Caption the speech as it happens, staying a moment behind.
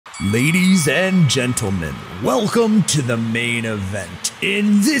Ladies and gentlemen, welcome to the main event.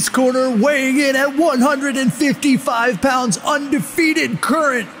 In this corner, weighing in at 155 pounds, undefeated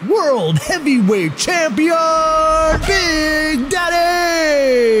current world heavyweight champion, Big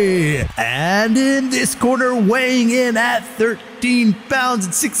Daddy! And in this corner, weighing in at 13 pounds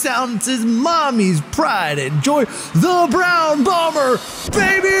and 6 ounces, mommy's pride and joy, the Brown Bomber,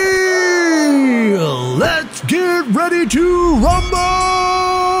 baby! Let's get ready to rumble!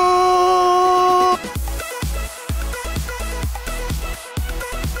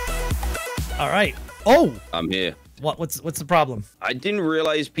 All right. Oh, I'm here. What's the problem? I didn't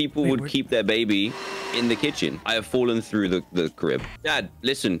realize people would keep their baby in the kitchen. I have fallen through the crib. Dad,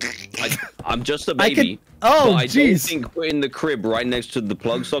 listen. I'm just a baby. Oh, I jeez. don't think putting the crib right next to the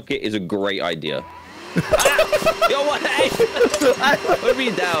plug socket is a great idea. Yo, what? Hey, put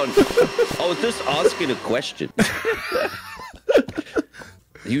me down. I was just asking a question.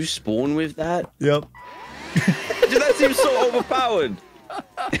 You spawn with that? Yep. Dude, that seems so overpowered.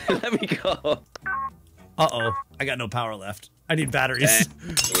 Let me go. Uh-oh. I got no power left. I need batteries.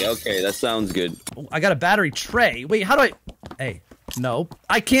 Yeah, okay, that sounds good. Oh, I got a battery tray. Wait, how do I... Hey, no.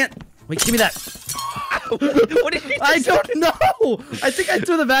 I can't... Wait, give me that. What did you I don't know. I think I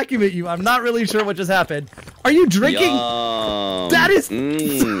threw the vacuum at you. I'm not really sure what just happened. Are you drinking? Yum. That is...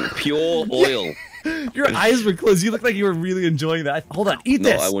 pure oil. Your eyes were closed. You look like you were really enjoying that. Hold on. Eat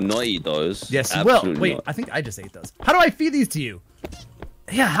this. No, I will not eat those. Yes, you will. Absolutely Wait, not. I think I just ate those. How do I feed these to you?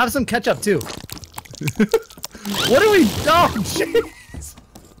 Yeah, have some ketchup too. What are we? Oh, jeez.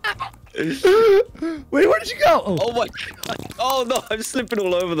 Wait, where did you go? Oh my god. Oh no, I'm slipping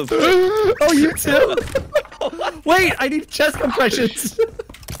all over the place. Oh, you too? Wait, I need chest compressions.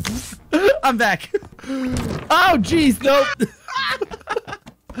 I'm back. Oh, jeez, nope.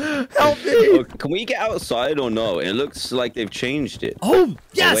 Help me. Oh, can we get outside or no? It looks like they've changed it. Oh,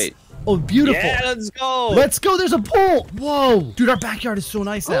 yes. Oh, wait. Oh, beautiful. Yeah, let's go. Let's go. There's a pool. Whoa. Dude, our backyard is so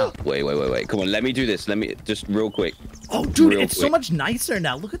nice now. Wait. Come on, let me do this. Let me just real quick. Oh, dude, Real it's so quick. much nicer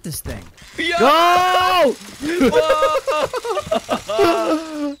now. Look at this thing. Yo! Go!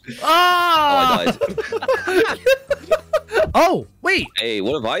 Oh, I died. Oh, wait. Hey,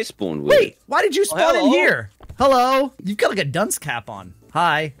 what have I spawned with? Wait, why did you spawn in hello. here? Hello. You've got like a dunce cap on.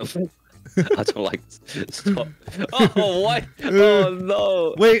 Hi. I don't like. Stop. Oh, what? Oh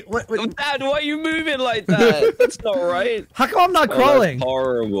no. Wait, what? Dad, why are you moving like that? That's not right. How come I'm not Oh, crawling? that's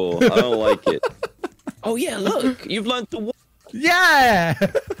horrible. I don't like it. Oh yeah, look. You've learned to walk. Yeah.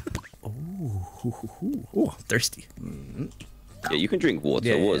 Ooh, I'm thirsty. Yeah, you can drink water.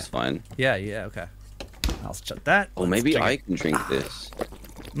 Yeah, Water's fine. Yeah, okay. I'll shut that. Oh, maybe I can drink this.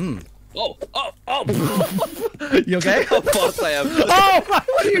 Oh. You okay? How fast I am. Oh,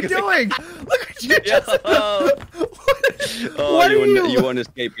 what are you doing? Look at you just... Oh, What are you want to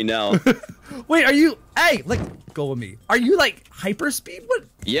escape me now? Wait, are you... Hey, go with me. Are you like hyperspeed? What?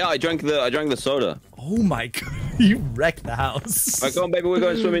 Yeah, I drank the soda. Oh my god, you wrecked the house. All right, come on, baby, we're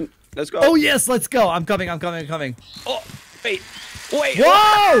going swimming. Let's go. Oh yes, let's go. I'm coming. Oh, wait.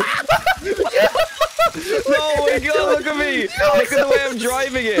 Whoa! No, my god, look at me. Look at the way I'm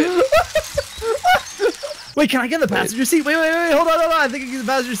driving it. Wait, can I get in the passenger seat? Wait, hold on. I think I can get the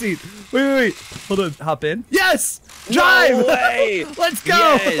passenger seat. Wait. Hold on, hop in. Yes! Drive! No way. Let's go!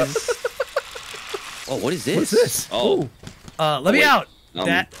 Yes. Oh, what is this? What's this? Oh. Let me out. Um,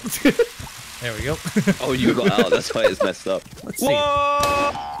 There we go. Oh, you got out. That's why it's messed up. Let's see.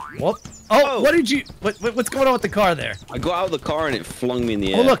 Whoa! Whoop. Oh, what did you... What's going on with the car there? I got out of the car and it flung me in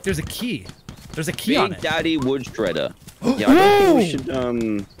the air. Oh, look, there's a key. There's a key on Big it. Daddy Wood Shredder. Yeah, I don't think we should. I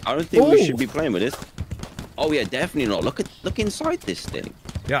don't think we should be playing with this. Oh yeah, definitely not. Look inside this thing.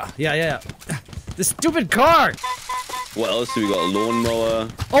 Yeah. This stupid car. What else do we got? A lawnmower.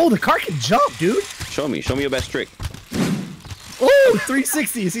 Oh, the car can jump, dude. Show me your best trick. Oh,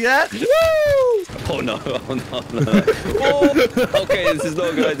 360. You see that? Woo! Oh no. Oh, okay, this is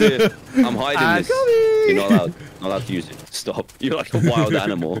not a good idea. I'm hiding this. Coming. You're not allowed to use it. Stop. You're like a wild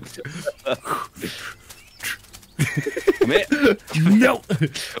animal. Come here. No.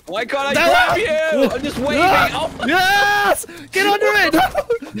 Why can't I grab you? I'm just waving. Oh. Yes! Get under it!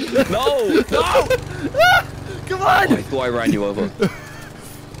 No. Come on! Oh, I thought I ran you over.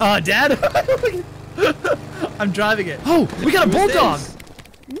 Dad? I'm driving it. Oh, we got a bulldog!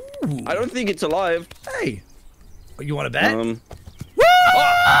 I don't think it's alive. Hey. You want to bet?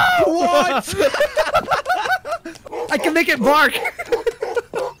 What? I can make it bark!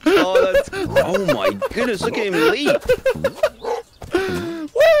 Oh my goodness, look at him leap. Woo!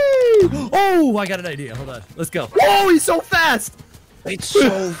 Oh, I got an idea. Hold on. Let's go. Oh, he's so fast! It's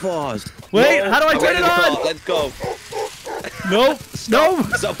so fast. Wait, No, how do I turn it on? Let's go. Nope. No.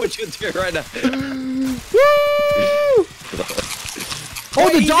 Is that what you're doing right now? Woo! Oh,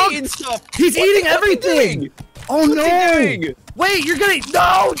 the dog! Eating stuff. He's eating everything! Oh no! Doing? Wait, you're gonna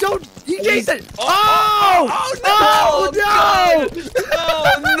no! Don't! He Jason! Oh no! no!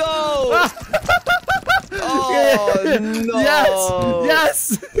 Oh no!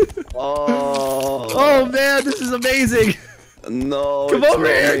 Yes! Oh man, this is amazing! No! Come over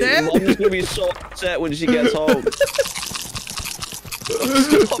here, Dad! Mom's gonna be so upset when she gets home.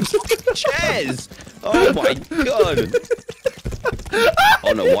 Stop chairs! Oh my god!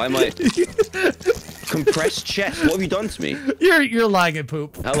 Oh no! Why am I? Compressed chest. What have you done to me? You're lying at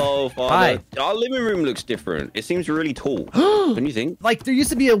poop. Hello, father. Hi. Our living room looks different. It seems really tall. Don't you think? Like there used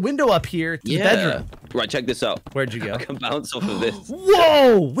to be a window up here to the bedroom. Right, check this out. Where'd you go? I can bounce off of this.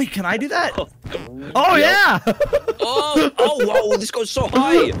 Whoa! Wait, can I do that? Oh yeah! Oh, whoa! This goes so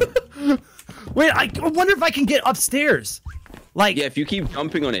high. Wait, I wonder if I can get upstairs. Like Yeah, if you keep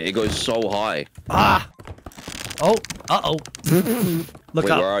jumping on it, it goes so high. ah. Oh, uh-oh. Look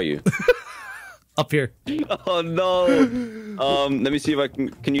Wait, up. where are you? Up here. Oh no. Let me see if I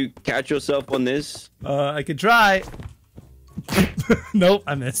can you catch yourself on this? I could try. Nope,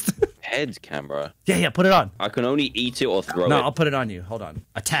 I missed. Head camera. Yeah, put it on. I can only eat it or throw No, it. I'll put it on you. Hold on.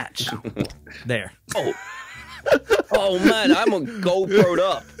 Attach. There. Oh. Oh man, I'm a GoPro'd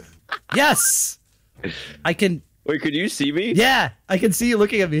up. Yes! I can... Wait, could you see me? Yeah, I can see you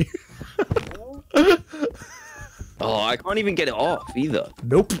looking at me. Oh, I can't even get it off either.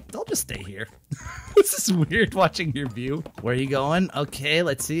 Nope. I'll just stay here. This is weird watching your view. Where are you going? Okay,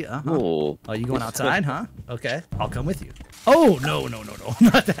 let's see. Oh. Oh, you going outside, huh? Okay, I'll come with you. Oh, no. Not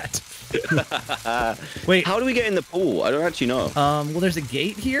that. Wait. How do we get in the pool? I don't actually know. Well, there's a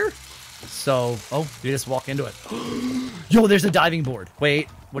gate here. So, oh, you just walk into it. Yo, there's a diving board.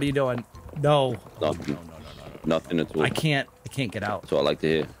 Wait, what are you doing? No. Nothing. No. Nothing at all. I can't get out. That's what I like to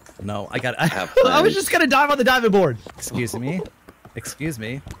hear. No, I plans. was just gonna dive on the diving board. Excuse me. Excuse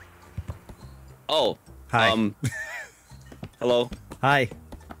me. Oh. Hi. Hello. Hi.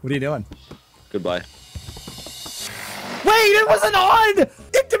 What are you doing? Goodbye. Wait, it wasn't on!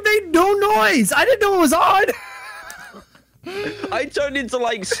 It made no noise! I didn't know it was on! I turned into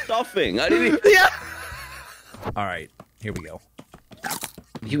like stuffing. I didn't even... Yeah! Alright, here we go.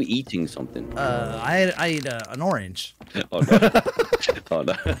 You were eating something. I ate an orange. Oh no. Oh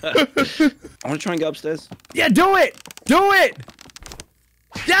no. I want to try and get upstairs. Yeah, do it! Do it!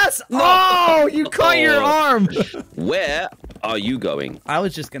 Yes! No. Oh, you caught your arm! Where are you going? I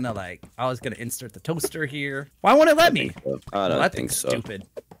was just gonna insert the toaster here. Why won't it let me? I don't That think thing's so. stupid.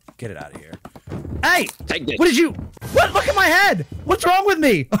 Get it out of here. Hey! Take this. What did you... What? Look at my head! What's wrong with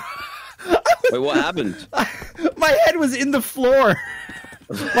me? Wait, what happened? My head was in the floor.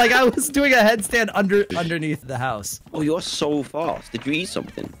 Like I was doing a headstand underneath the house. Oh, you're so fast. Did you eat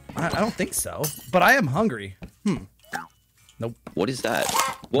something? I don't think so, but I am hungry. Nope. What is that?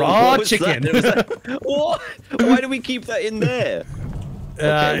 Raw what was chicken. That? What? Why do we keep that in there?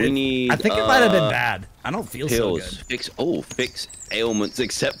 Okay, we need. I think it might have been bad. I don't feel pills. so good. Fix ailments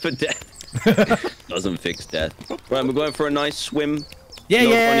except for death. Doesn't fix death. Right, we're going for a nice swim.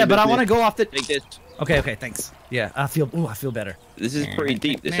 Yeah, but I want to go off the. Take this. Okay, thanks. Yeah, I feel better. This is pretty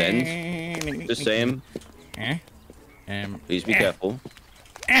deep. This end. Just saying. Please be careful.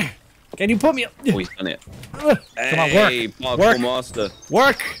 Can you put me up? Oh, he's done it. Come on, work. Hey, parkour Work. master.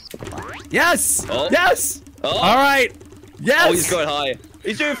 Work. Yes. Oh. Yes. Oh. All right. Yes. Oh, he's going high.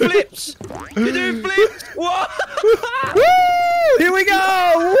 He's doing flips. He's doing flips. What? Woo! Here we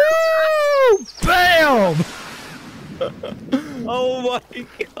go. Woo! Bam. Oh my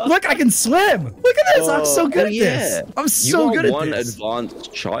god. Look, I can swim. Look at this. I'm so good at this. I'm so good at one this.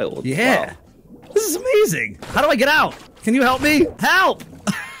 advanced child. Yeah. Wow. This is amazing. How do I get out? Can you help me? Help!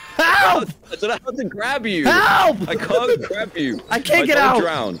 Help! I don't know how to grab you. Help! I can't grab you. I can't get out.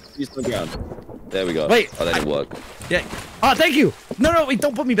 Drown. He's on the ground. There we go. Wait. Oh, that didn't work. Yeah. Oh, thank you. No, wait,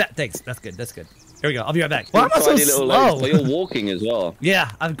 don't put me back. Thanks. That's good. That's good. Here we go. I'll be right back. Why am I so slow? Well, you're walking as well. Yeah,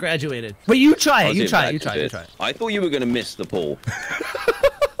 I've graduated. Wait, you try it. You try it. I thought you were going to miss the pool.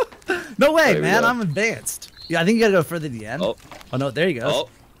 No way, man. I'm advanced. Yeah, I think you gotta go further to the end. Oh, no, there you go. Oh.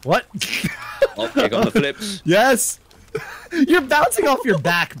 What? Oh, here come the flips. Yes. You're bouncing off your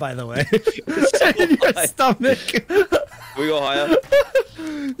back, by the way. Your stomach. We go higher.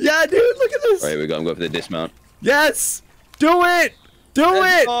 Yeah, dude, look at this. Right, we go. I'm going for the dismount. Yes. Do it. Do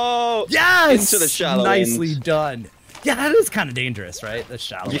it. Oh, yes. into the shallow Nicely end. done. Yeah, that is kind of dangerous, right? The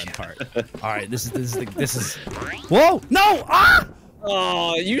shallow end part. All right, this is. Whoa! No! Ah!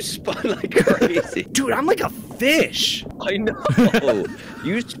 Oh, you spun like crazy. Dude, I'm like a fish. I know.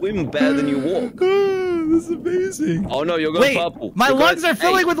 You swim better than you walk. This is amazing. Oh no, you're going purple. My lungs are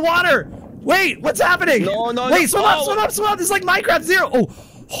filling with water. Wait, what's happening? No. Wait, swim up. This is like Minecraft Zero. Oh.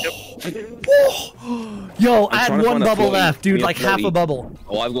 Yo, I had one bubble left, dude. Like half a bubble.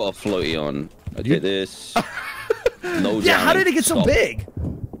 Oh, I've got a floaty on. Okay, this. No. Yeah, how did it get so big?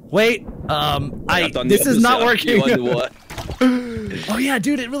 Wait, this is not working. Oh yeah,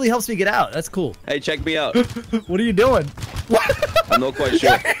 dude, it really helps me get out. That's cool. Hey, check me out. What are you doing? I'm not quite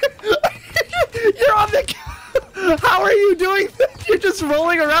sure. You're on the. How are you doing this? You're just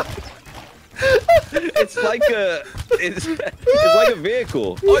rolling around. It's like a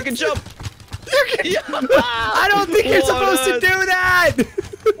vehicle. Oh, I can jump. I don't think you're supposed to do that.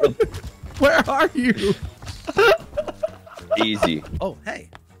 Where are you? Easy. Oh, hey.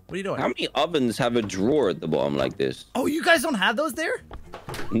 What are you doing? How many ovens have a drawer at the bottom like this? Oh, you guys don't have those there?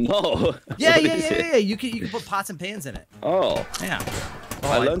 No. Yeah. You can put pots and pans in it. Oh. Yeah.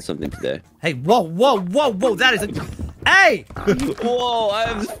 I learned something today. Hey, whoa. That is a... Hey! Whoa,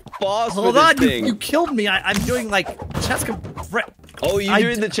 I'm fast Hold with on, this thing. you killed me. I'm doing like chest compression. Oh, you're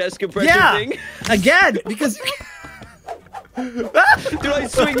doing the chest compression thing? Again, because you Dude, I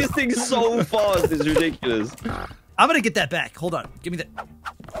swing this thing so fast, it's ridiculous. I'm gonna get that back. Hold on. Give me that.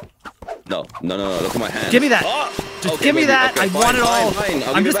 No. Look at my hand. Give me that. Oh! Just give me that. I want it all.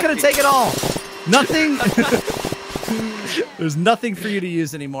 I'm just gonna take it all. Nothing. There's nothing for you to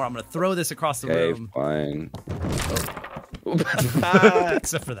use anymore. I'm gonna throw this across the room. Fine.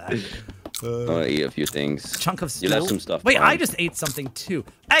 Except for that. I'm gonna eat a few things. Chunk of stew. You left some stuff. Wait, I just ate something too.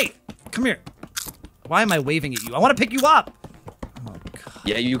 Hey, come here. Why am I waving at you? I want to pick you up. Oh, God.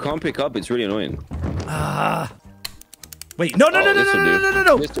 Yeah, you can't pick up. It's really annoying. Wait, no. No.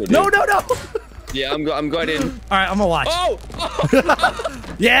 Yeah, I'm going in. All right, I'm gonna watch. Oh!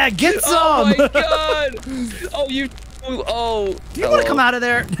 Yeah, get some. Oh my God! Oh, you. Oh. Do you want to come out of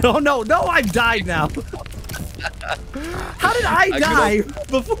there? No, I've died now. How did I die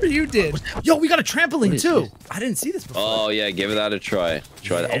before you did? Yo, we got a trampoline too. I didn't see this before. Oh yeah, give that a try.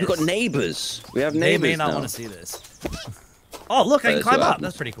 Try that. Oh, we got neighbors. We have neighbors. They may not want to see this. Oh, look, I can climb up.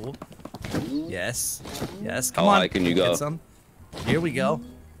 That's pretty cool. Yes. Come on. How high can you go? Get some. Here we go.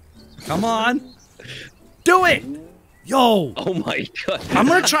 Come on. Do it. Yo. Oh my God. I'm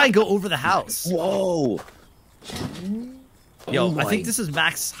gonna try and go over the house. Whoa. Yo, I think this is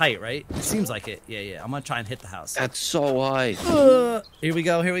max height, right? It seems like it. Yeah. I'm gonna try and hit the house. That's so high. Here we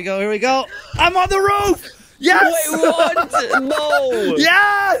go. I'm on the roof. Yes. Wait, what? No.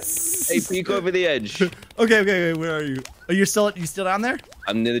 Yes. Hey, peek over the edge. Okay. Where are you? Are you still down there?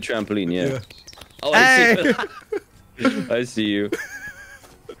 I'm near the trampoline. Yeah. Oh, hey. I see you. I see you.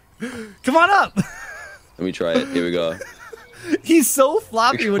 Come on up. Let me try it. Here we go. He's so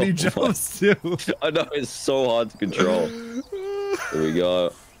floppy when he jumps too. I know, it's so hard to control. Here we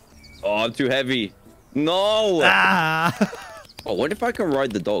go. Oh, I'm too heavy. No. Oh, what if I can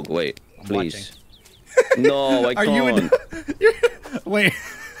ride the dog? Wait, please. No, I can't. Wait.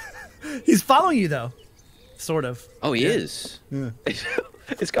 He's following you though. Sort of. Oh, he is. Yeah.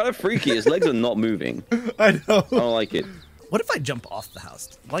 It's kind of freaky. His legs are not moving. I know. I don't like it. What if I jump off the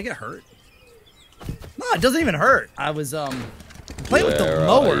house? Will I get hurt? No, it doesn't even hurt. I was playing with the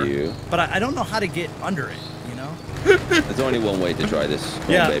mower, but I don't know how to get under it, you know? There's only one way to try this.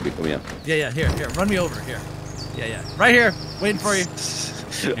 Come on, baby, come here. Yeah, here, run me over, here. Yeah, right here, waiting for you.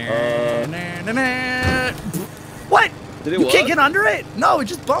 What? Did it you work? can't get under it? No, it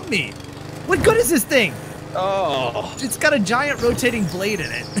just bumped me. What good is this thing? Oh. It's got a giant rotating blade in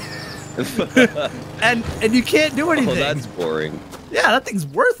it. and you can't do anything. Oh, that's boring. Yeah, that thing's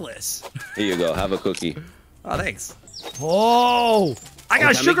worthless. Here you go. Have a cookie. Oh, thanks. Whoa! I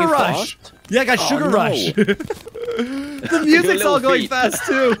got a sugar rush. Fast? Yeah, I got sugar rush. The music's all going fast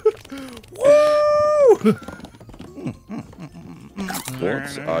too. Woo!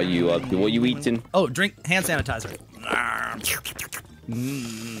 What are you up to? What are you eating? Oh, drink hand sanitizer.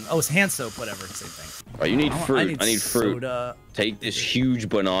 Oh, it's hand soap. Whatever, same thing. Oh, you need fruit. I need fruit. Soda. Take this huge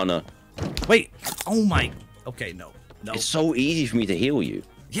banana. Wait. Oh my. Okay, no. It's so easy for me to heal you.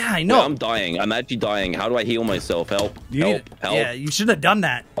 Yeah, I know. Wait, I'm dying. I'm actually dying. How do I heal myself? Help. Help. Yeah, you shouldn't have done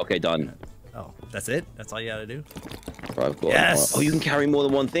that. Okay, done. Oh, that's it? That's all you gotta do? Yes. Oh, you can carry more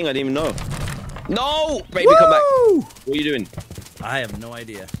than one thing. I didn't even know. No! Baby, come back. What are you doing? I have no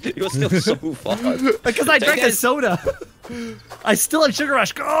idea. You're still so fast. Because I drank a soda. I still have sugar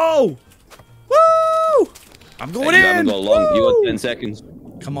rush. Go! Woo! I'm going in. You haven't got long. You got 10 seconds.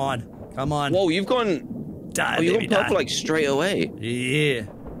 Come on. Whoa, you've gone... you've gone purple like straight away. Yeah.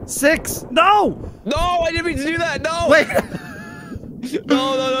 6. No! No, I didn't mean to do that. No! Wait.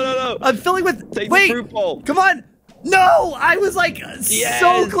 No. I'm filling with... Take Wait. the fruit bowl. Come on. No! I was like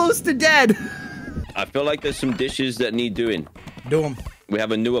so close to dead. I feel like there's some dishes that need doing. Do them. We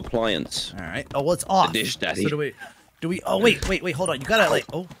have a new appliance. All right. Oh, well, it's off. A dish daddy. So do we? Oh, wait. Hold on. You gotta like.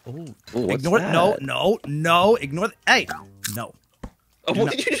 Oh. Ignore it. That? No. Ignore it. Hey. No. Oh,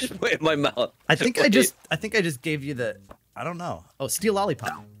 what did you just put in my mouth? I think I just gave you the. I don't know. Oh, steel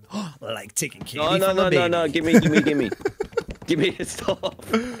lollipop. Like taking candy from a baby. No. Give me. Give me it. Stop.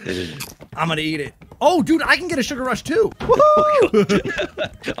 I'm gonna eat it. Oh, dude, I can get a sugar rush too.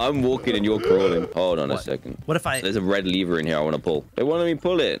 Woohoo! I'm walking and you're crawling. Hold on a second. What if I? There's a red lever in here I want to pull. They won't let me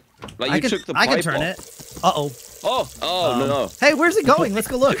pull it. Like you took the pipe I can turn off. it. Uh-oh. No. Hey, where's it going? Let's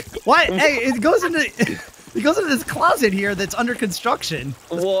go look. Why? Hey, it goes into this closet here that's under construction.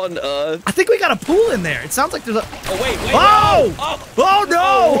 What on earth? I think we got a pool in there. It sounds like there's a. Oh wait. Oh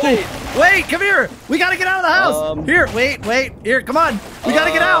no! Oh, wait, come here. We gotta get out of the house. Here, wait. Here, come on. We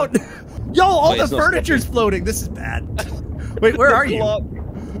gotta get out. Yo, all the furniture's floating. This is bad. Wait, where are you?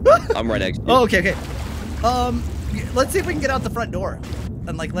 I'm right next to you. Oh, okay. Let's see if we can get out the front door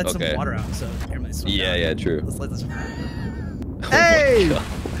and like let some water out. So here, yeah, true. Let's let this. Hey,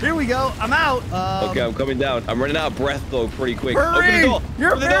 here we go. I'm out. Okay, I'm coming down. I'm running out of breath though, pretty quick. Hurry! Open the door.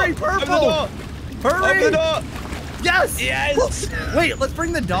 You're very purple. Hurry! Open the door. Yes. Yes. Wait, let's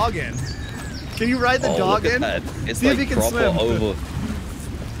bring the dog in. Can you ride the dog in? It's see like if he can proper swim. Oval.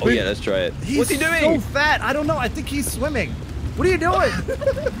 Oh yeah, let's try it. What's he doing? So fat. I don't know. I think he's swimming. What are you doing?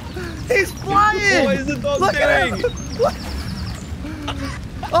 He's flying. What is the dog doing?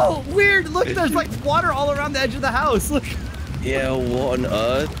 Oh, weird. Look, there's like water all around the edge of the house. Look. Yeah, what on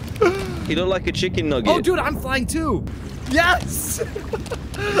earth? He looked like a chicken nugget. Oh, dude, I'm flying too. Yes.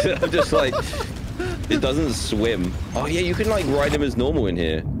 I'm just like, it doesn't swim. Oh yeah, you can like ride him as normal in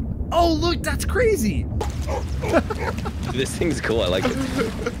here. Oh, look, that's crazy. This thing's cool. I like it.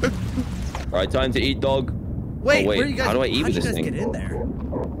 All right, time to eat, dog. Wait, wait. Where are you guys? How do I eat with this thing? Get in there?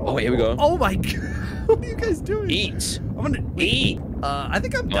 Oh, wait, here we go. Oh my god. What are you guys doing? Eat. I'm gonna eat. I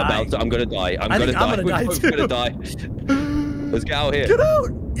think I'm dying. I'm gonna die. I'm gonna die. I'm gonna die. Let's get out here. Get out.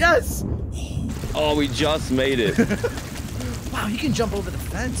 Yes. Oh, we just made it. Wow, you can jump over the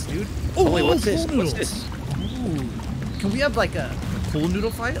fence, dude. Oh, wait, what's this? Noodles. What's this? Ooh. Can we have like a pool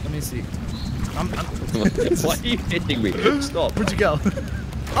noodle fight? Let me see. Why are you hitting me? Stop. Where'd you go?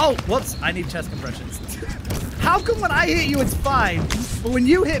 Oh, whoops. I need chest compressions. How come when I hit you it's fine, but when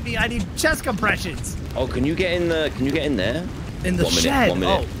you hit me I need chest compressions? Oh, can you get in the? Can you get in there? In the shed. 1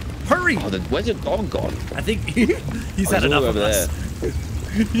 minute. Oh, hurry! Oh, where's your dog gone? I think he's had enough of us.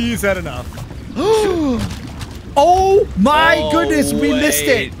 He's had enough. Oh my goodness, we missed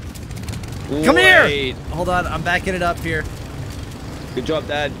it. Come here. Hold on, I'm backing it up here. Good job,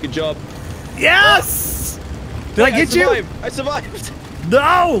 Dad. Good job. Yes! Did I get you? I survived.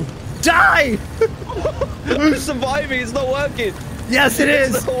 No! Die! I'm surviving. It's not working. Yes, it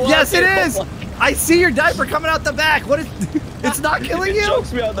is. Yes, it is. I see your diaper coming out the back. What is? It's not killing you? It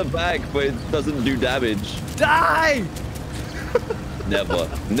chokes me out the back, but it doesn't do damage. Die! Never.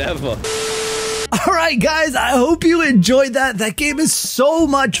 All right, guys, I hope you enjoyed that. That game is so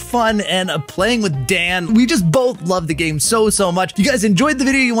much fun, and playing with Dan, we just both love the game so much. If you guys enjoyed the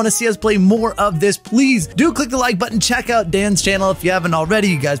video, you want to see us play more of this, please do click the like button. Check out Dan's channel if you haven't already.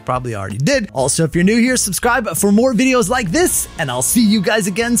 You guys probably already did. Also, if you're new here, subscribe for more videos like this, and I'll see you guys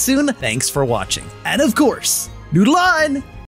again soon. Thanks for watching. And of course, noodle on!